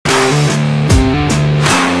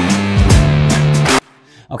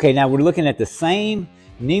Okay, now we're looking at the same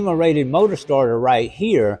NEMA-rated motor starter right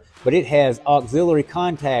here, but it has auxiliary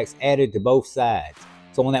contacts added to both sides.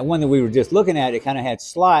 So on that one that we were just looking at, it kind of had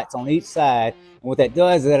slots on each side, and what that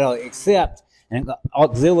does is it'll accept an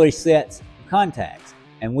auxiliary sets of contacts.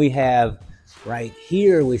 And we have right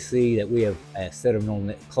here, we see that we have a set of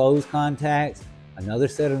normally closed contacts, another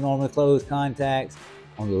set of normally closed contacts.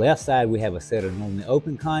 On the left side, we have a set of normally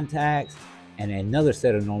open contacts and another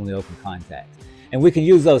set of normally open contacts. And we can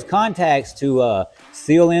use those contacts to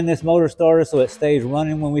seal in this motor starter so it stays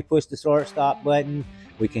running when we push the start-stop button.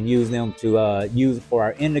 We can use them to use for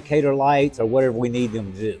our indicator lights or whatever we need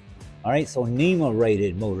them to do. All right, so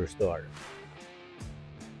NEMA-rated motor starter.